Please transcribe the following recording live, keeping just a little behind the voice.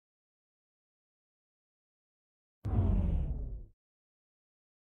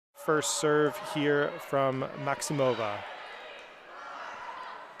First serve here from Maximova.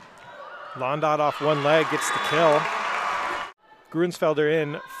 Londot off one leg, gets the kill. Gruensfelder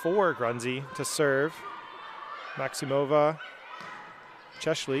in for Grunzy to serve. Maximova,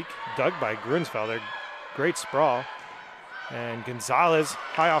 Cheshlik, dug by Gruensfelder. Great sprawl. And Gonzalez,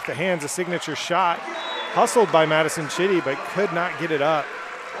 high off the hands, a signature shot. Hustled by Madison Chitty, but could not get it up.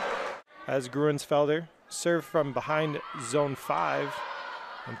 As Gruensfelder serve from behind zone 5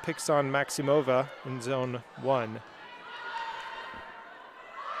 and picks on Maximova in zone 1.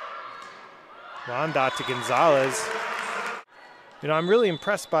 Londot to Gonzalez. You know, I'm really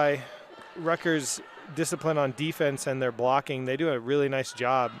impressed by Rutgers' discipline on defense and their blocking. They do a really nice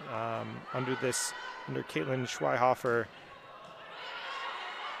job under Caitlin Schweihofer.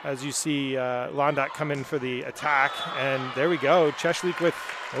 As you see Londot come in for the attack, and there we go. Cheshlik with,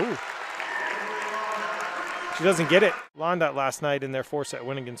 she doesn't get it. Londot last night in their 4-set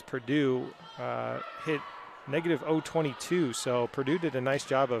win against Purdue hit negative 0.22, so Purdue did a nice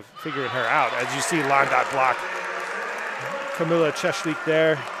job of figuring her out. As you see Londot block Camilla Cheshlik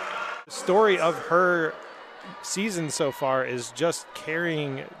there. The story of her season so far is just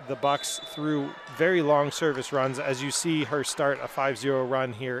carrying the Bucks through very long service runs, as you see her start a 5-0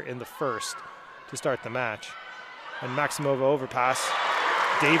 run here in the first to start the match. And Maximova overpass.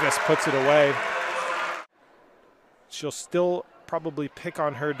 Davis puts it away. She'll still probably pick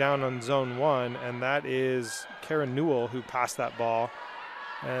on her down on zone 1, and that is Karen Newell who passed that ball.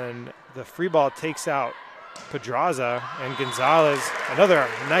 And the free ball takes out Pedraza, and Gonzalez, another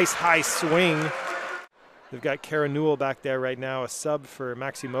nice high swing. They've got Karen Newell back there right now, a sub for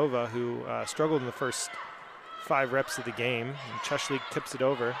Maximova, who struggled in the first 5 reps of the game. And Cheshlik tips it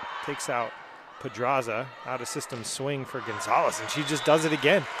over, takes out Pedraza, out of system swing for Gonzalez, and she just does it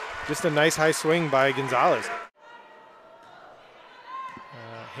again. Just a nice high swing by Gonzalez.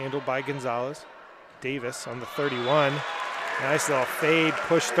 Handled by Gonzalez. Davis on the 31. Nice little fade,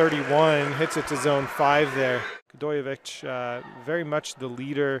 push 31, hits it to zone 5 there. Kudojevic, very much the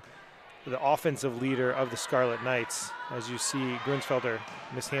leader, the offensive leader of the Scarlet Knights. As you see, Gruensfelder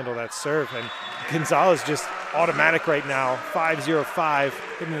mishandle that serve, and Gonzalez just automatic right now, 5-0-5,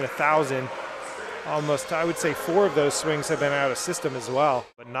 hitting 1,000. Almost, I would say 4 of those swings have been out of system as well.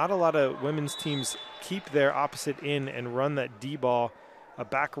 But not a lot of women's teams keep their opposite in and run that D-ball, a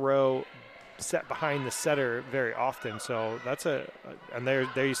back row set behind the setter very often. So that's and there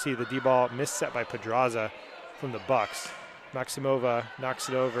you see the D-ball missed set by Pedraza from the Bucks. Maximova knocks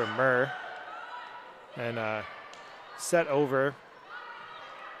it over Murr, and set over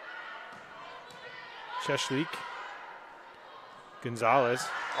Cheshlik. Gonzalez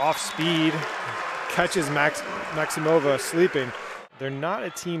off speed, catches Maximova sleeping. They're not a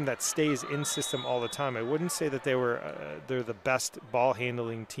team that stays in system all the time. I wouldn't say that they're the best ball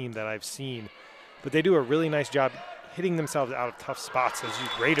handling team that I've seen, but they do a really nice job hitting themselves out of tough spots. As you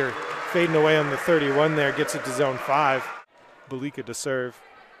Raider fading away on the 31 there, gets it to zone 5. Belika to serve.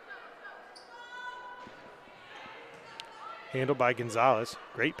 Handled by Gonzalez.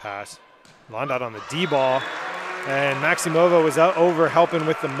 Great pass. Londot on the D-ball. And Maximova was out over helping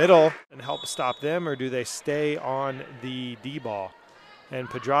with the middle and help stop them, or do they stay on the D-ball? And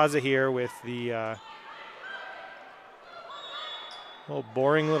Pedraza here with the little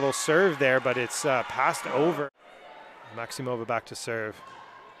boring little serve there, but it's passed over. Maximova back to serve.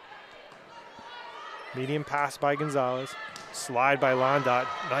 Medium pass by Gonzalez. Slide by Londot.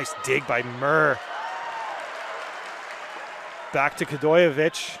 Nice dig by Murr. Back to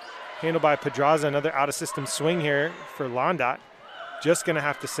Kudojevic. Handled by Pedraza. Another out-of-system swing here for Londot. Just going to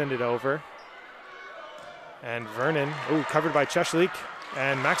have to send it over. And Vernon, covered by Cheshlik.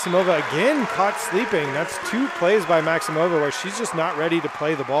 And Maximova again caught sleeping. That's 2 plays by Maximova where she's just not ready to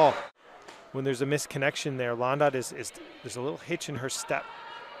play the ball. When there's a misconnection there, Londot there's a little hitch in her step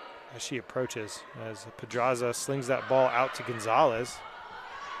as she approaches, as Pedraza slings that ball out to Gonzalez.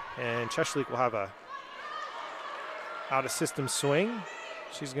 And Cheshlik will have a out-of-system swing.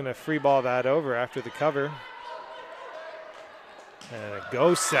 She's going to free ball that over after the cover. And a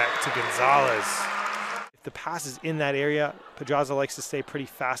go set to Gonzalez. If the pass is in that area, Pedraza likes to stay pretty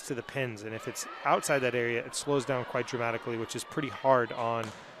fast to the pins. And if it's outside that area, it slows down quite dramatically, which is pretty hard on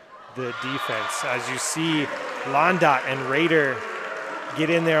the defense. As you see, Londot and Raider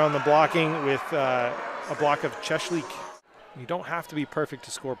get in there on the blocking with a block of Cheshlik. You don't have to be perfect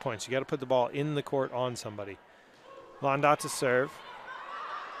to score points. You got to put the ball in the court on somebody. Londot to serve.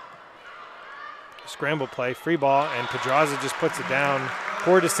 Scramble play, free ball, and Pedraza just puts it down.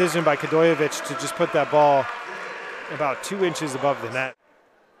 Poor decision by Kudojevic to just put that ball about 2 inches above the net.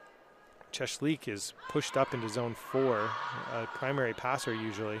 Cheshlik is pushed up into zone 4, a primary passer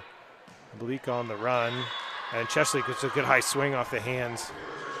usually. Blika on the run, and Cheshlik gets a good high swing off the hands.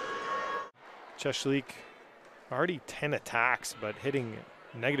 Cheshlik already 10 attacks, but hitting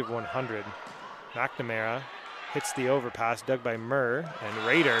 -100. McNamara hits the overpass, dug by Murr, and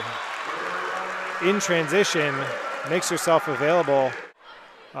Rader in transition makes herself available.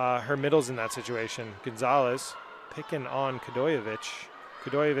 Her middle's in that situation. Gonzalez picking on Kudojevic.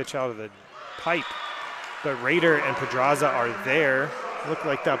 Kudojevic out of the pipe, but Rader and Pedraza are there. Looked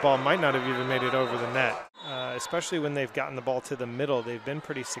like that ball might not have even made it over the net. Especially when they've gotten the ball to the middle, they've been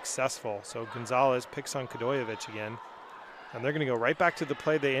pretty successful. So Gonzalez picks on Kudojevic again, and they're going to go right back to the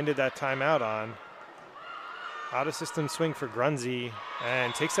play they ended that timeout on. Out of system swing for Grunzy,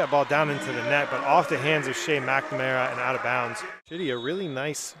 and takes that ball down into the net, but off the hands of Shea McNamara and out of bounds. Chitty, a really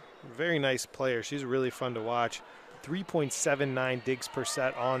nice, very nice player. She's really fun to watch. 3.79 digs per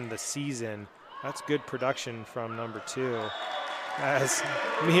set on the season. That's good production from number 2. As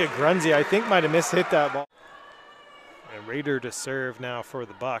Mia Grunzy, I think, might have mishit that ball. And Rader to serve now for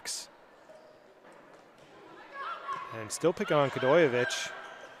the Bucks. And still picking on Kudojevic.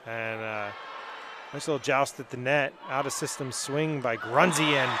 And nice little joust at the net. Out of system swing by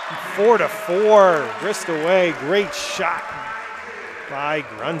Grunzy, and 4-4. Wrist away. Great shot by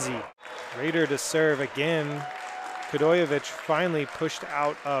Grunzy. Rader to serve again. Kudojevic finally pushed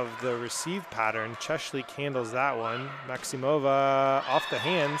out of the receive pattern. Cheshlik handles that one. Maximova off the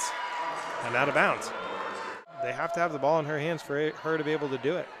hands and out of bounds. They have to have the ball in her hands for her to be able to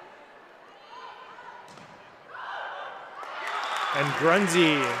do it. And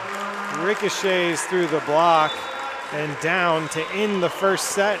Grunzy ricochets through the block and down to end the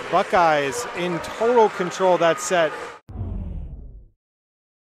first set. Buckeyes in total control that set.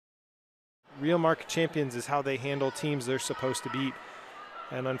 Real market champions is how they handle teams they're supposed to beat.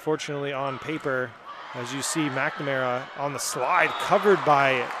 And unfortunately on paper, as you see McNamara on the slide, covered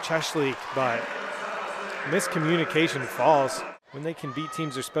by Cheshlik, but miscommunication falls when they can beat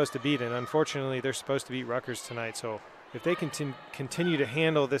teams they're supposed to beat. And unfortunately, they're supposed to beat Rutgers tonight. So if they continue to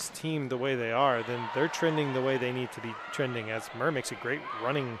handle this team the way they are, then they're trending the way they need to be trending, as Murr makes a great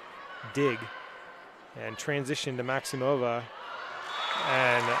running dig and transition to Maximova.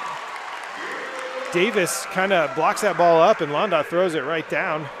 And Davis kind of blocks that ball up, and Londa throws it right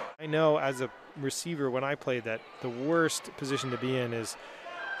down. I know as a receiver when I played that the worst position to be in is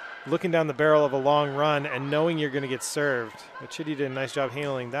looking down the barrel of a long run and knowing you're going to get served. But Chitty did a nice job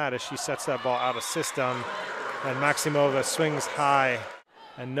handling that as she sets that ball out of system, and Maximova swings high.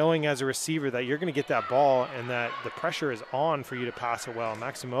 And knowing as a receiver that you're going to get that ball and that the pressure is on for you to pass it well.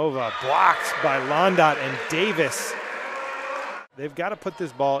 Maximova blocked by Londa and Davis. They've got to put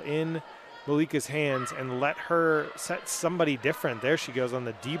this ball in Malika's hands and let her set somebody different. There she goes on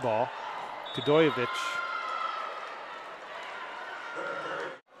the D ball. Kudojevic.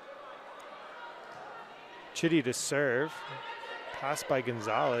 Chitty to serve. Pass by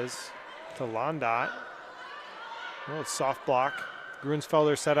Gonzalez to Londat. A little soft block.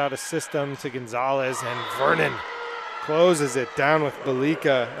 Grunsfelder set out a system to Gonzalez, and Vernon closes it down with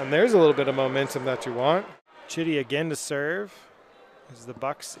Belika. And there's a little bit of momentum that you want. Chitty again to serve. As the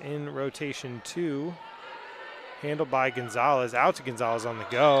Bucks in rotation 2. Handled by Gonzalez. Out to Gonzalez on the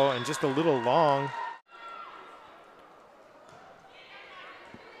go, and just a little long.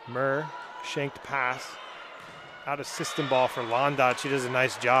 Murr, shanked pass. Out of system ball for Londat. She does a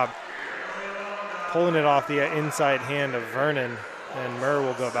nice job pulling it off the inside hand of Vernon, and Murr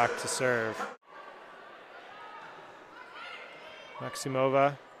will go back to serve.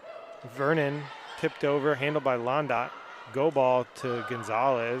 Maximova. Vernon tipped over, handled by Londat. Go ball to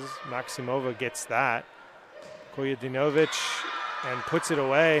Gonzalez. Maximova gets that. Koyedinovic and puts it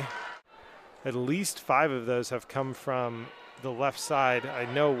away. At least 5 of those have come from the left side. I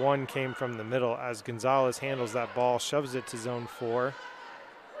know one came from the middle as Gonzalez handles that ball, shoves it to zone 4.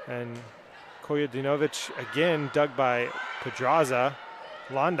 And Koyedinovic again dug by Pedraza.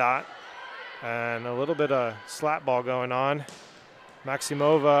 Londat. And a little bit of slap ball going on.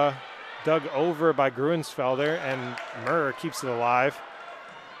 Maximova dug over by Gruensfelder, and Murr keeps it alive.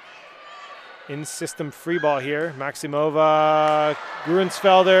 In system free ball here. Maximova,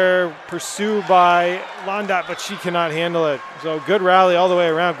 Gruensfelder pursued by Londat, but she cannot handle it. So good rally all the way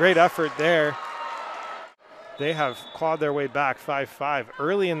around. Great effort there. They have clawed their way back 5-5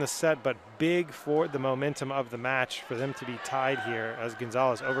 early in the set, but big for the momentum of the match for them to be tied here as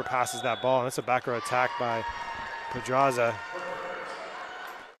Gonzalez overpasses that ball. And that's a back row attack by Pedraza.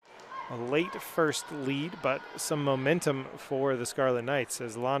 A late first lead, but some momentum for the Scarlet Knights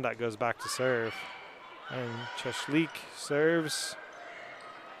as Londat goes back to serve. And Cheshlik serves.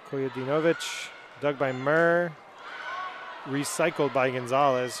 Koyedinovic, dug by Murr, recycled by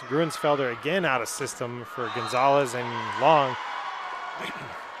Gonzalez. Gruensfelder again out of system for Gonzalez and Long.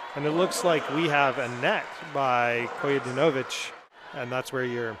 And it looks like we have a net by Koyedinovic, and that's where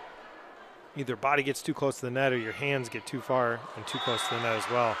your either body gets too close to the net or your hands get too far and too close to the net as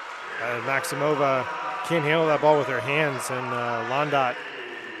well. Maximova can't handle that ball with her hands, and Landot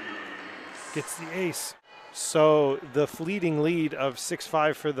gets the ace. So the fleeting lead of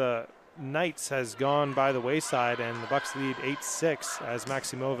 6-5 for the Knights has gone by the wayside, and the Bucks lead 8-6 as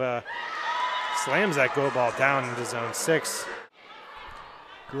Maximova slams that go ball down into zone 6.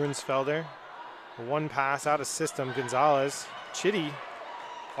 Gruensfelder, one pass out of system. Gonzalez, Chitty.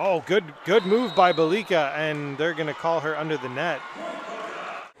 Oh, good move by Belika, and they're going to call her under the net.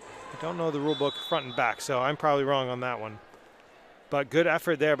 I don't know the rule book front and back, so I'm probably wrong on that one. But good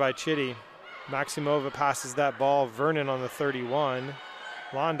effort there by Chitty. Maximova passes that ball. Vernon on the 31.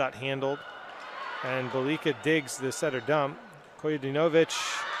 Landot handled, and Belika digs the setter dump. Koyedinovic,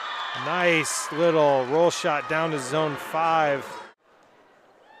 nice little roll shot down to zone 5.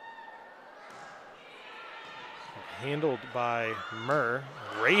 Handled by Murr.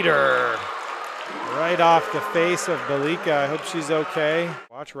 Rader right off the face of Belika. I hope she's okay.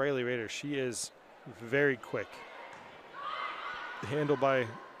 Watch Riley Rader. She is very quick. Handled by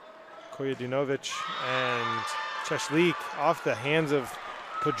Koyedinovic, and Cheshlik off the hands of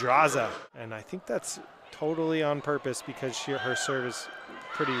Pedraza. And I think that's totally on purpose because her serve is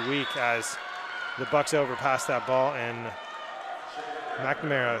pretty weak as the Bucks overpass that ball, and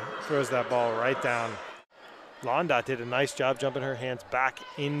McNamara throws that ball right down. Landot did a nice job jumping her hands back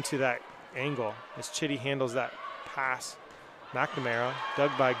into that angle as Chitty handles that pass. McNamara dug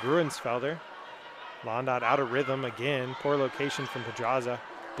by Gruensfelder. Landot out of rhythm again. Poor location from Pedraza.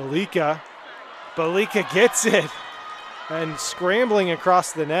 Belika gets it, and scrambling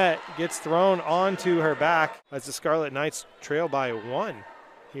across the net, gets thrown onto her back as the Scarlet Knights trail by 1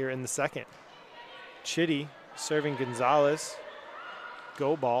 here in the second. Chitty serving Gonzalez.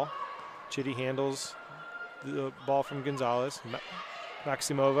 Go ball. Chitty handles the ball from Gonzalez.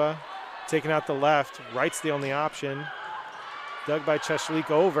 Maximova taking out the left. Right's the only option. Dug by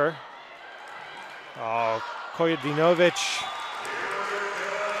Cheshlik over. Oh, Koyedinovic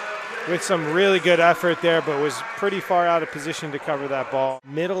with some really good effort there, but was pretty far out of position to cover that ball.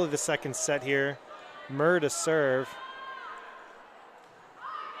 Middle of the second set here. Murr to serve.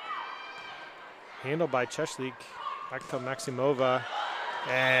 Handled by Cheshlik. Back to Maximova.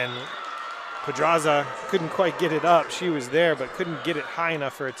 And Pedraza couldn't quite get it up. She was there, but couldn't get it high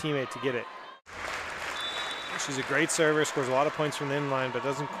enough for a teammate to get it. She's a great server, scores a lot of points from the inline, but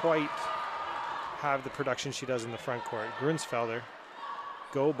doesn't quite have the production she does in the front court. Gruensfelder,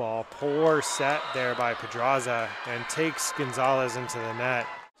 go ball, poor set there by Pedraza, and takes Gonzalez into the net.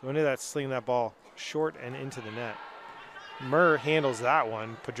 So into that, slinging that ball short and into the net. Murr handles that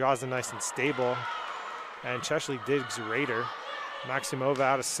one. Pedraza nice and stable, and Cheshlik digs Rader. Maximova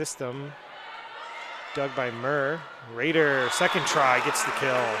out of system. Dug by Murr. Rader, second try, gets the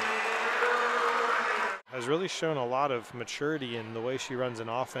kill. Has really shown a lot of maturity in the way she runs an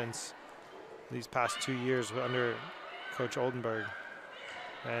offense these past 2 years under Coach Oldenburg.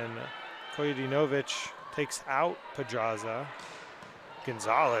 And Koyedinovic takes out Pedraza.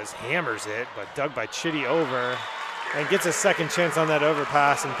 Gonzalez hammers it, but dug by Chitty over, and gets a second chance on that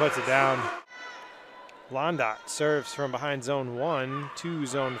overpass and puts it down. Landot serves from behind zone 1 to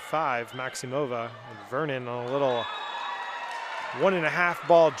zone 5. Maximova and Vernon on a little 1.5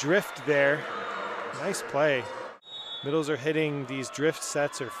 ball drift there. Nice play. Middles are hitting these drift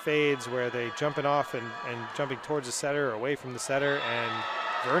sets or fades where they jumping off and jumping towards the setter or away from the setter, and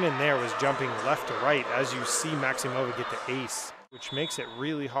Vernon there was jumping left to right as you see Maximova get the ace, which makes it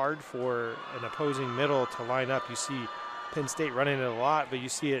really hard for an opposing middle to line up. You see Penn State running it a lot, but you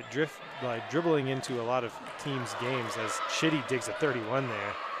see it dribbling into a lot of teams' games as Chitty digs a 31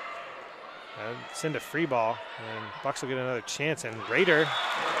 there. Send a free ball, and Bucks will get another chance, and Rader,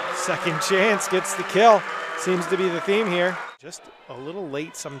 second chance, gets the kill. Seems to be the theme here. Just a little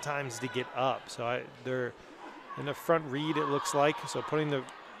late sometimes to get up, so they're in a front read, it looks like, so putting the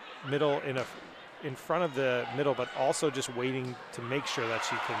middle in front of the middle, but also just waiting to make sure that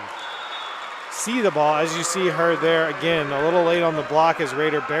she can see the ball. As you see her there again, a little late on the block as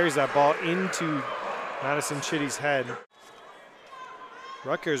Rader buries that ball into Madison Chitty's head.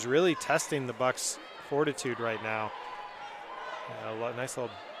 Rutgers really testing the Bucks' fortitude right now. A nice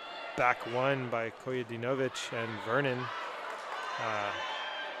little back one by Koyedinovic, and Vernon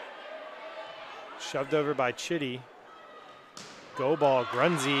shoved over by Chitty. Go ball,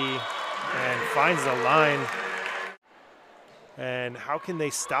 Grunzy, and finds the line. And how can they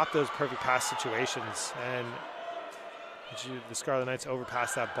stop those perfect pass situations? And the Scarlet Knights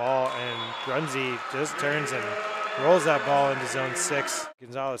overpass that ball, and Grunzy just turns and rolls that ball into zone 6.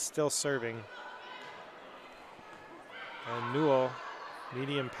 Gonzalez still serving. And Newell,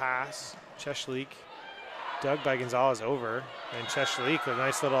 medium pass. Cheshlik, dug by Gonzalez over. And Cheshlik, a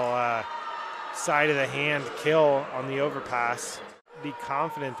nice little side of the hand kill on the overpass. Be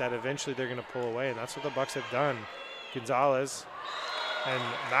confident that eventually they're going to pull away, and that's what the Bucks have done. Gonzalez and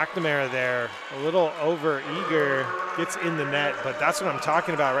McNamara there, a little over eager, gets in the net, but that's what I'm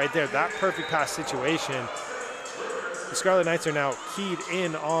talking about right there, that perfect pass situation. The Scarlet Knights are now keyed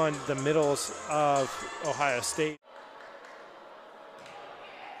in on the middles of Ohio State.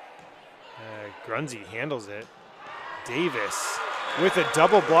 Grunzy handles it. Davis with a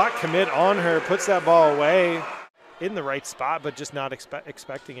double block commit on her, puts that ball away in the right spot, but just not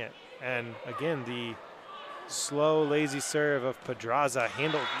expecting it. And again, the slow, lazy serve of Pedraza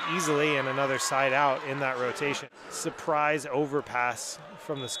handled easily, and another side out in that rotation. Surprise overpass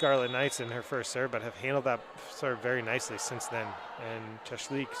from the Scarlet Knights in her first serve, but have handled that serve very nicely since then. And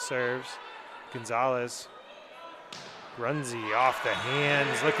Cheshlik serves. Gonzalez. Grunzy off the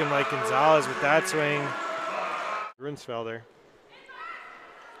hands, looking like Gonzalez with that swing. Grunsfelder.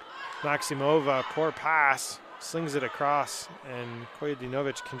 Maximova, poor pass, slings it across, and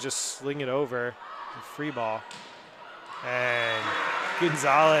Koyedinovic can just sling it over. Free ball. And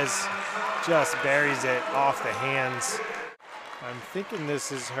Gonzalez just buries it off the hands. I'm thinking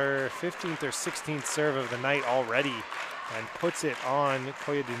this is her 15th or 16th serve of the night already, and puts it on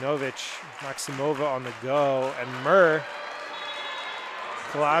Koyedinovic. Maximova on the go, and Murr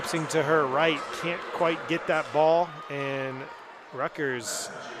collapsing to her right, can't quite get that ball, and Rutgers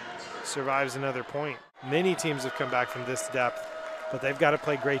survives another point. Many teams have come back from this depth, but they've got to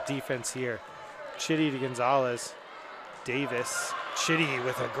play great defense here. Chitty to Gonzalez. Davis. Chitty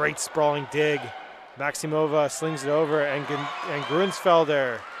with a great sprawling dig. Maximova slings it over, and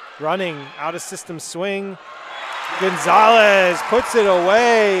Grunsfelder running out of system swing. Gonzalez puts it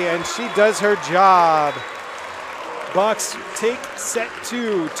away, and she does her job. Bucks take set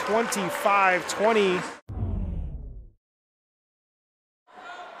 2, 25-20.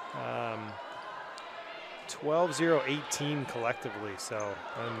 12-0-18 collectively. So,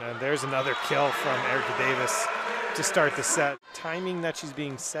 and there's another kill from Erica Davis to start the set. Timing that she's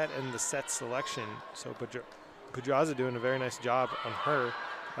being set and the set selection. So Pedraza doing a very nice job on her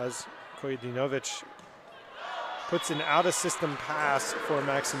as Koyedinovic puts an out-of-system pass for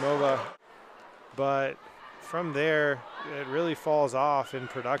Maximova. But from there, it really falls off in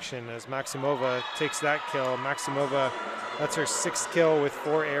production as Maximova takes that kill. Maximova, that's her 6th kill with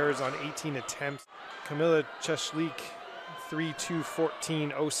 4 errors on 18 attempts. Kamila Cheshlik,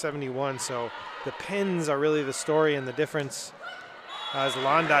 3-2-14, 071. So the pins are really the story and the difference as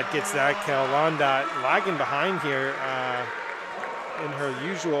Londot gets that kill. Londot lagging behind here in her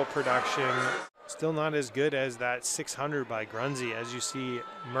usual production. Still not as good as that 600 by Grunzy, as you see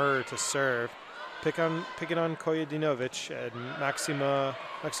Murr to serve. Pick it on Koyedinovic and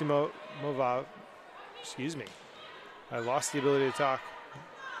Maximova. Excuse me. I lost the ability to talk.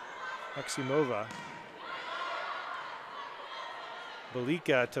 Maximova.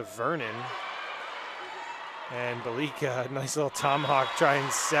 Belika to Vernon. And Belika, nice little tomahawk try and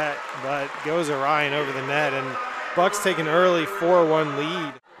set, but goes awry and over the net. And Bucks take an early 4-1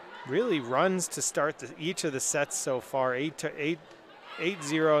 lead. Really runs to start each of the sets so far. 8-0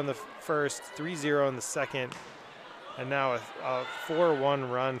 in the first, 3-0 in the second, and now a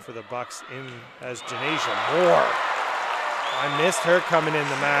 4-1 run for the Bucks in as Janasia Moore. I missed her coming in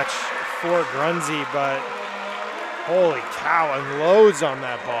the match for Grunzy, but holy cow, unloads on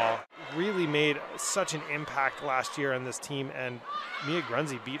that ball. Really made such an impact last year on this team, and Mia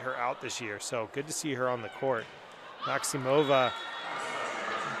Grunzy beat her out this year, so good to see her on the court. Maximova,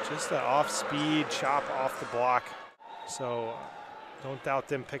 just an off-speed chop off the block, so don't doubt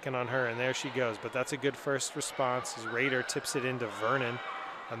them picking on her, and there she goes. But that's a good first response as Rader tips it into Vernon,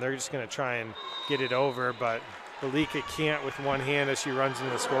 and they're just going to try and get it over, but Belika can't with one hand as she runs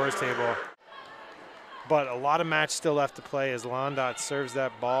into the scorer's table. But a lot of match still left to play as Londot serves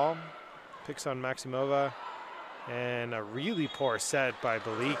that ball, picks on Maximova, and a really poor set by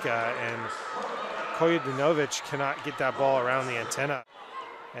Belika, and Koyedinovic cannot get that ball around the antenna.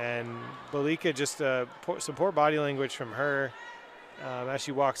 And Belika, just some poor body language from her as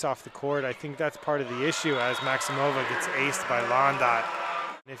she walks off the court. I think that's part of the issue as Maximova gets aced by Londot.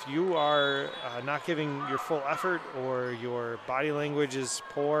 If you are not giving your full effort or your body language is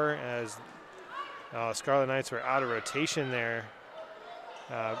poor, as Scarlet Knights were out of rotation there,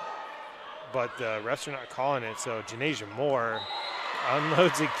 but the refs are not calling it. So Janasia Moore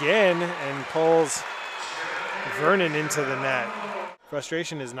unloads again and pulls Vernon into the net.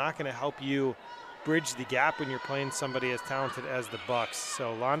 Frustration is not going to help you bridge the gap when you're playing somebody as talented as the Bucks.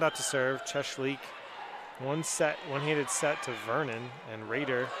 So Londa to serve, Cheshlik, one-handed set to Vernon, and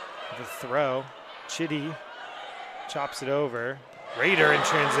Rader the throw. Chitty chops it over. Rader in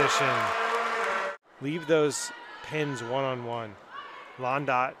transition. Leave those pins one-on-one.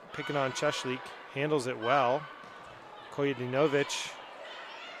 Londa picking on Cheshlik, handles it well. Koyedinovic.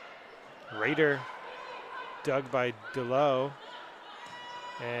 Rader dug by Delow.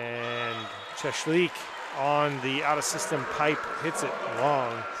 And Cheshlik on the out-of-system pipe hits it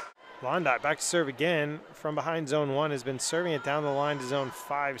long. Londa back to serve again from behind zone 1, has been serving it down the line to zone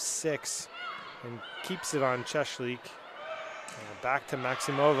 5-6 and keeps it on Cheshlik. Back to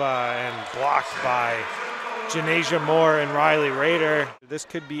Maximova and blocked by Janasia Moore and Riley Rader. This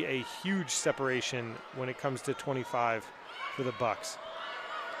could be a huge separation when it comes to 25 for the Bucks.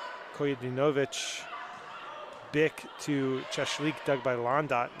 Koyedinovic, Bick to Cheshlik, dug by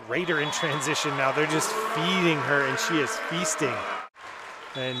Londa. Rader in transition now. They're just feeding her, and she is feasting.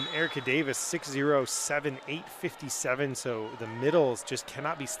 And Erica Davis, 6-0, 7-8, 57. So the middles just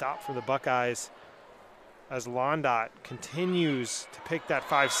cannot be stopped for the Buckeyes as Londa continues to pick that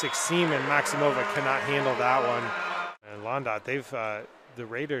 5-6 seam, and Maximova cannot handle that one. And Londa, the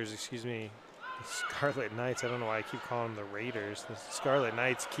Raiders, excuse me, the Scarlet Knights, I don't know why I keep calling them the Raiders. The Scarlet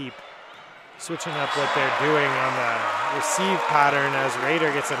Knights keep switching up what they're doing on the receive pattern as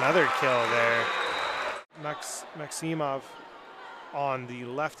Rader gets another kill there. Maximov on the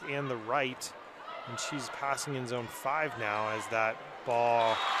left and the right, and she's passing in zone 5 now as that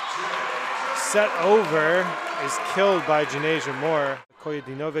ball set over is killed by Janasia Moore.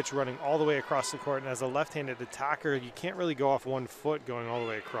 Koyedinovic running all the way across the court, and as a left-handed attacker, you can't really go off one foot going all the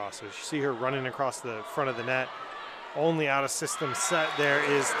way across. So you see her running across the front of the net. Only out-of-system set there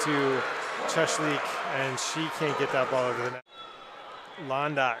is to Cheshlik, and she can't get that ball over the net.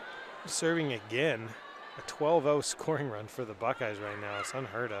 Londa serving again. A 12-0 scoring run for the Buckeyes right now. It's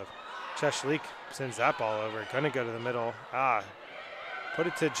unheard of. Cheshlik sends that ball over. Gonna go to the middle. Put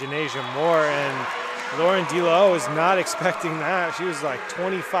it to Janasia Moore, and Lauren Delo was not expecting that. She was like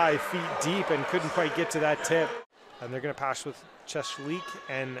 25 feet deep and couldn't quite get to that tip. And they're gonna pass with Cheshlik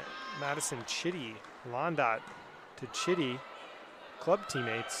and Madison Chitty. Londa to Chitty, club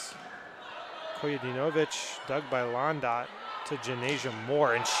teammates. Koyedinovic, dug by Londa to Janasia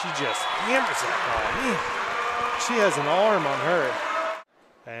Moore, and she just hammers that ball. Man, she has an arm on her.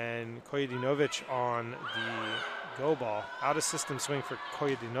 And Koyedinovic on the go ball. Out of system swing for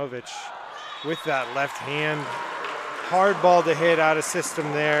Koyedinovic with that left hand. Hard ball to hit out of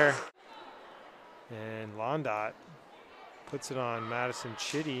system there. And Londa puts it on Madison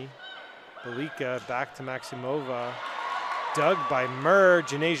Chitty. Belika back to Maximova. Dug by Murr.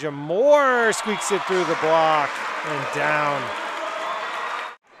 Janasia Moore squeaks it through the block and down.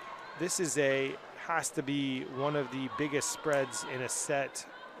 This has to be one of the biggest spreads in a set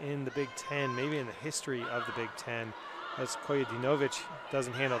in the Big Ten, maybe in the history of the Big Ten, as Koyedinovic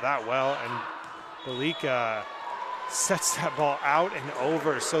doesn't handle that well, and Belika sets that ball out and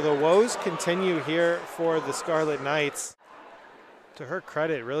over. So the woes continue here for the Scarlet Knights. To her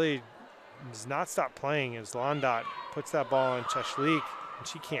credit, really does not stop playing as Londa puts that ball on Cheshlik, and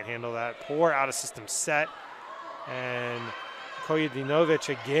she can't handle that. Poor out-of-system set, and Koyedinovic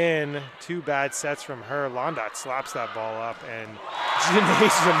again, 2 bad sets from her. Londa slaps that ball up, and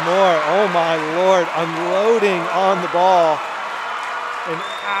Janasia Moore, oh my Lord, unloading on the ball. An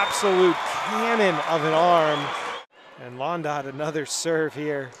absolute cannon of an arm. And Londa had another serve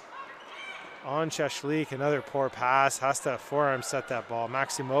here on Cheshlik, another poor pass, has to forearm set that ball.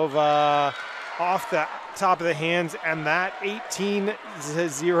 Maximova off the top of the hands, and that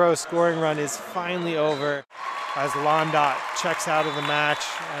 18-0 scoring run is finally over as Londa checks out of the match,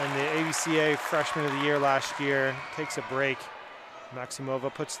 and the ABCA Freshman of the Year last year takes a break.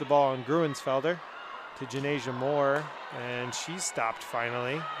 Maximova puts the ball on Gruensfelder to Janasia Moore, and she's stopped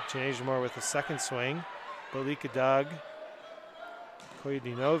finally. Janasia Moore with a second swing. Belika dug.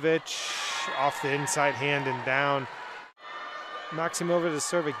 Koyedinovic off the inside hand and down. Maximova to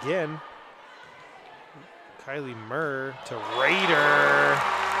serve again. Kylie Murr to Rader,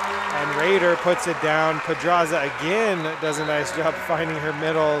 and Rader puts it down. Pedraza again does a nice job finding her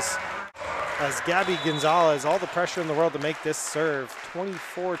middles as Gabby Gonzalez, all the pressure in the world to make this serve.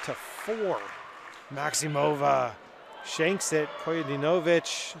 24-4. Maximova shanks it.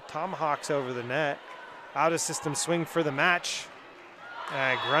 Koyedinovic tomahawks over the net. Out of system swing for the match.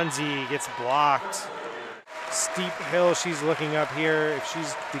 Grunzy gets blocked. steep hill she's looking up here. If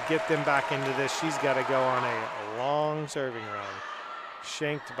she's to get them back into this, she's got to go on a long serving run.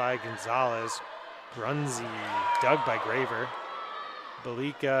 Shanked by Gonzalez. Grunzy dug by Graver.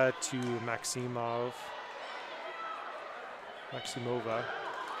 Belika to Maximova.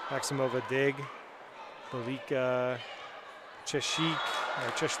 Maximova dig. Belika,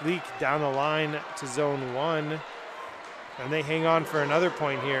 Cheshlik down the line to zone 1. And they hang on for another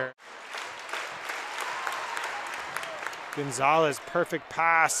point here. Gonzalez, perfect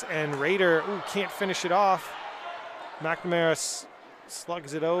pass, and Rader can't finish it off. McNamara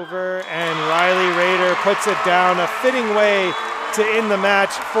slugs it over, and Riley Rader puts it down. A fitting way to end the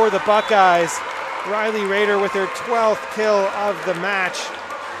match for the Buckeyes. Riley Rader with her 12th kill of the match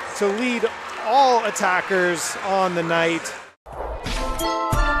to lead all attackers on the night.